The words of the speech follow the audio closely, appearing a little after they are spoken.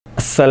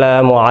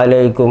আসসালামু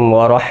আলাইকুম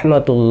ওয়া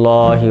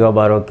রাহমাতুল্লাহি ওয়া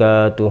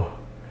বারাকাতুহু।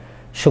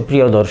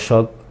 সুপ্রিয়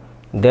দর্শক,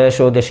 দেশ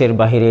ও দেশের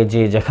বাহিরে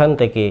যে যেখান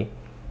থেকে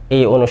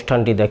এই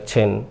অনুষ্ঠানটি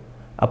দেখছেন,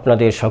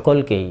 আপনাদের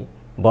সকলকেই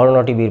বর্ণ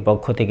টিভির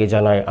পক্ষ থেকে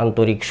জানাই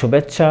আন্তরিক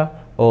শুভেচ্ছা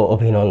ও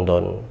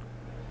অভিনন্দন।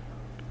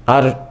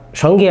 আর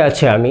সঙ্গে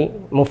আছে আমি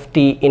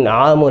মুফতি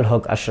ইনআমুল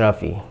হক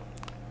আশরাফি।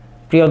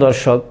 প্রিয়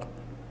দর্শক,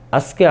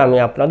 আজকে আমি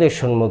আপনাদের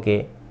সম্মুখে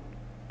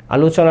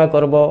আলোচনা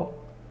করব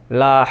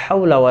লা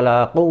হাওলা ওয়ালা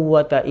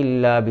কুওয়াতা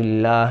ইল্লা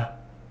বিল্লাহ,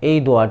 এই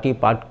দোয়াটি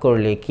পাঠ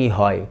করলে কি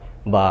হয়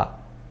বা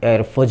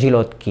এর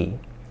ফজিলত কি।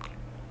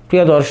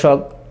 প্রিয় দর্শক,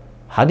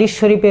 হাদিস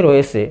শরীফে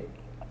রয়েছে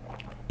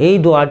এই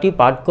দোয়াটি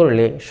পাঠ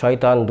করলে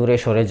শয়তান দূরে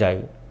সরে যায়।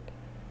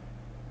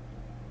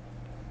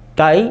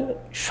 তাই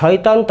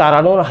শয়তান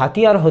তাড়ানোর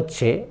হাতিয়ার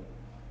হচ্ছে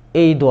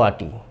এই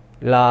দোয়াটি,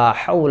 লা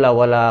হাওলা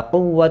ওয়ালা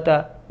কুওয়াতা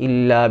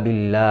ইল্লা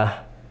বিল্লাহ।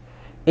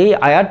 এই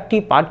আয়াতটি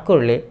পাঠ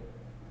করলে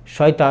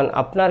শয়তান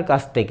আপনার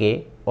কাছ থেকে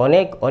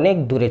অনেক অনেক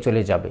দূরে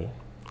চলে যাবে।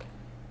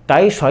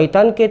 তাই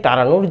শয়তানকে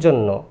তাড়ানোর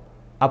জন্য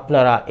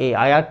আপনারা এই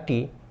আয়াতটি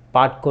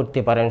পাঠ করতে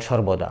পারেন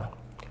সর্বদা।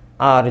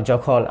 আর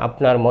যখন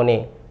আপনার মনে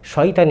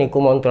শয়তানি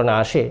কুমন্ত্রণা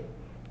আসে,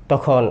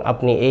 তখন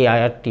আপনি এই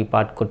আয়াতটি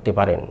পাঠ করতে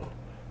পারেন।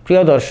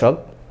 প্রিয় দর্শক,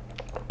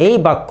 এই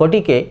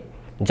বাক্যটিকে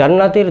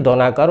জান্নাতের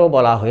দনাকারও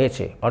বলা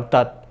হয়েছে,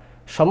 অর্থাৎ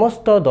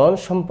সমস্ত ধন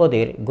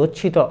সম্পদের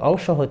গচ্ছিত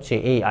অংশ হচ্ছে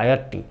এই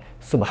আয়াতটি।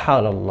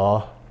 সুবহানাল্লাহ।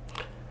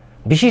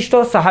 বিশিষ্ট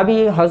সাহাবী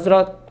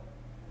হযরত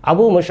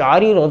আবু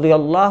মুশআরি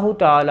রাদিয়াল্লাহু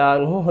তাআলা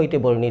আনহু হইতে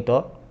বর্ণিত,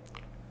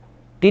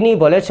 তিনি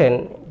বলেছেন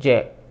যে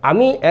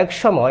আমি এক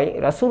সময়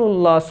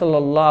রাসূলুল্লাহ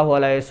সাল্লাল্লাহু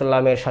আলাইহি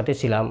সাল্লামের সাথে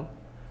ছিলাম।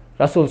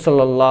 রাসূল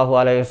সাল্লাল্লাহু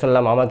আলাইহি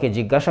সাল্লাম আমাকে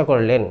জিজ্ঞাসা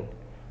করলেন,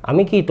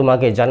 আমি কি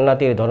তোমাকে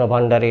জান্নাতের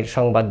ধনভাণ্ডারের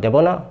সংবাদ দেব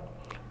না?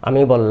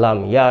 আমি বললাম,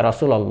 ইয়া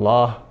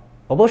রাসূলুল্লাহ,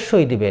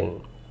 অবশ্যই দিবেন।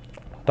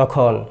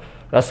 তখন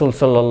রাসূল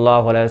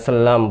সাল্লাল্লাহু আলাইহি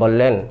সাল্লাম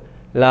বললেন,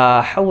 লা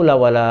হাওলা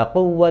ওয়ালা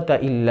কুওয়াতা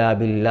ইল্লা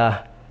বিল্লাহ,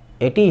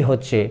 এটিই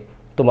হচ্ছে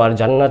তোমার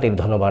জান্নাতের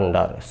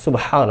ধনভাণ্ডার।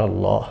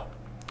 সুবহানাল্লাহ।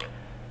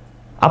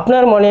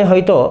 আপনার মনে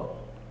হয়তো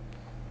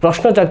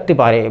প্রশ্ন জাগতে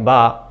পারে বা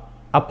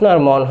আপনার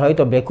মন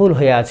হয়তো ব্যাকুল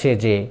হয়ে আছে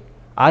যে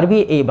আরবি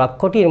এই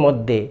বাক্যটির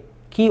মধ্যে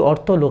কি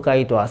অর্থ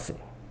লুকায়িত আছে।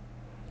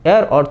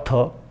 এর অর্থ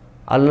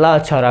আল্লাহ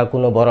ছাড়া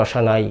কোনো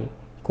ভরসা নাই,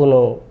 কোনো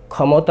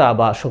ক্ষমতা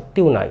বা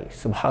শক্তিও নাই।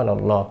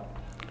 সুবহানাল্লাহ।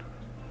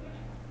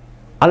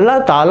 আল্লাহ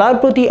তাআলার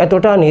প্রতি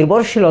এতটা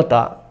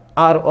নির্ভরশীলতা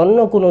আর অন্য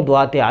কোনো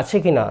দোয়াতে আছে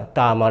কিনা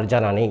তা আমার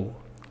জানা নেই।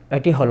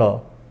 এটি হলো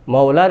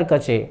মওলার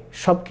কাছে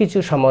সব কিছু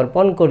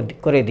সমর্পণ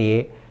করে দিয়ে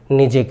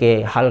নিজেকে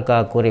হালকা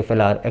করে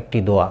ফেলার একটি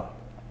দোয়া।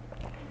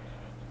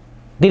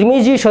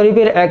 তিরমিজি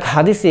শরীফের এক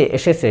হাদিসে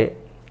এসেছে,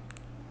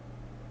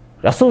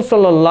 রাসূল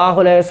সাল্লাল্লাহু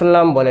আলাইহি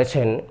সাল্লাম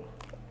বলেছেন,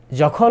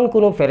 যখন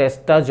কোনো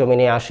ফেরেশতা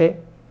জমিনে আসে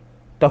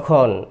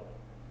তখন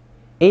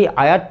এই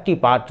আয়াতটি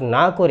পাঠ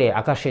না করে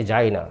আকাশে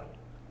যায় না,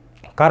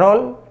 কারণ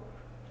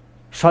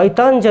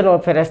শয়তান যেন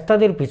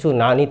ফেরেশতাদের পিছু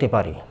না নিতে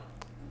পারে।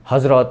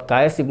 হযরত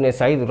কায়েস ইবনে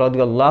সাঈদ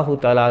রাদিয়াল্লাহু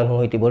তাআলা আনহু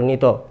হইতে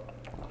বর্ণিত,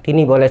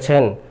 তিনি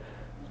বলেছেন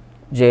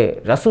যে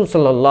রাসূল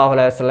সাল্লাল্লাহু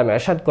আলাইহি সাল্লাম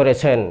ইরশাদ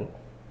করেছেন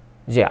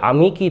যে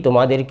আমি কি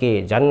তোমাদেরকে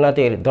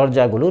জান্নাতের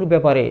দরজাগুলোর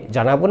ব্যাপারে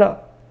জানাবো না?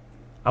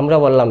 আমরা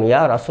বললাম,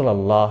 ইয়া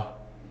রাসূলুল্লাহ,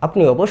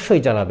 আপনি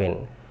অবশ্যই জানাবেন।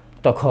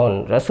 তখন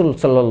রাসূল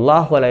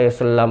সাল্লাল্লাহু আলাইহি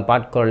সাল্লাম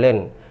পাঠ করলেন,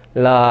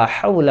 লা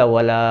হাওলা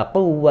ওয়ালা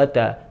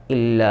কুওয়াতা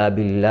ইল্লা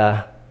বিল্লাহ,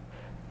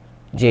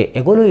 যে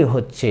এগুলোই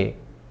হচ্ছে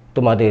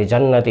তোমাদের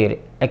জান্নাতের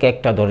এক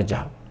একটা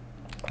দরজা।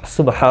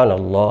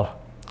 সুবহানাল্লাহ।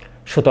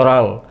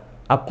 সুতরাং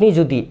আপনি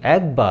যদি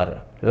একবার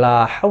লা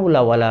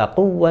হাওলা ওয়ালা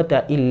কুওয়াতা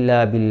ইল্লা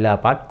বিল্লাহ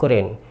পাঠ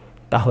করেন,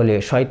 তাহলে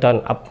শয়তান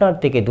আপনার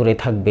থেকে দূরে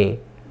থাকবে,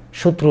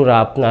 শত্রুরা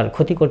আপনার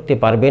ক্ষতি করতে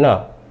পারবে না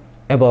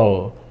এবং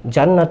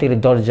জান্নাতের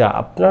দরজা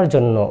আপনার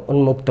জন্য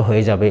উন্মুক্ত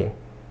হয়ে যাবে।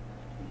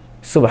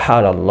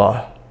 সুবহানাল্লাহ।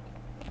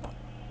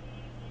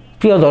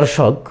 প্রিয়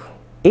দর্শক,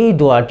 এই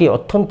দোয়াটি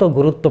অত্যন্ত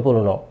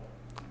গুরুত্বপূর্ণ।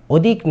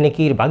 অধিক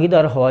নেকির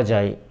ভাগীদার হওয়া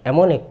যায়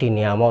এমন একটি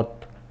নিয়ামত।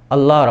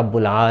 আল্লাহ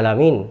রাব্বুল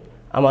আলামিন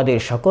আমাদের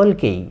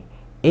সকলকেই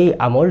এই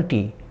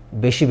আমলটি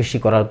বেশি বেশি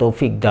করার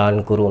তৌফিক দান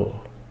করুন।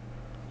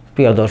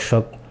 প্রিয়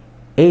দর্শক,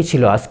 এই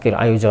ছিল আজকের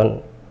আয়োজন।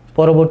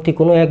 পরবর্তী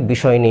কোনো এক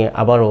বিষয় নিয়ে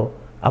আবারও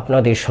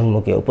আপনাদের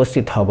সম্মুখে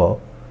উপস্থিত হব।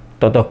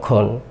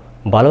 ততক্ষণ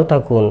ভালো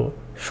থাকুন,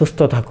 সুস্থ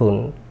থাকুন,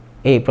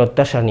 এই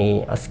প্রত্যাশা নিয়ে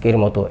আজকের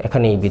মতো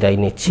এখানেই বিদায়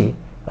নিচ্ছি।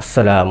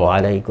 আসসালামু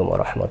আলাইকুম ওয়া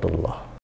রাহমাতুল্লাহ।